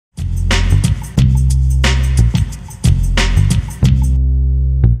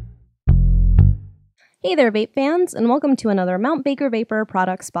Hey there, vape fans, and welcome to another Mount Baker Vapor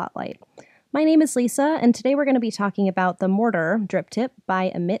product spotlight. My name is Lisa, and today we're going to be talking about the Mortar drip tip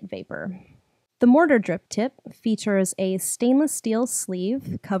by Emit Vapor. The Mortar drip tip features a stainless steel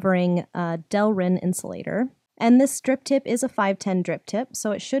sleeve covering a delrin insulator, and this drip tip is a 510 drip tip,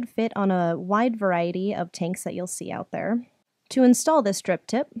 so it should fit on a wide variety of tanks that you'll see out there. To install this drip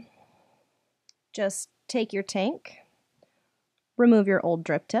tip, just take your tank, remove your old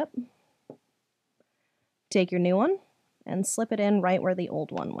drip tip, take your new one, and slip it in right where the old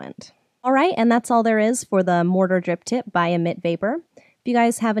one went. Alright, and that's all there is for the Mortar drip tip by Emit Vapor. If you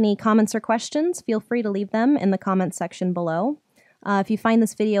guys have any comments or questions, feel free to leave them in the comments section below. If you find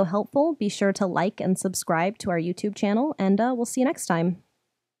this video helpful, be sure to like and subscribe to our YouTube channel, and we'll see you next time.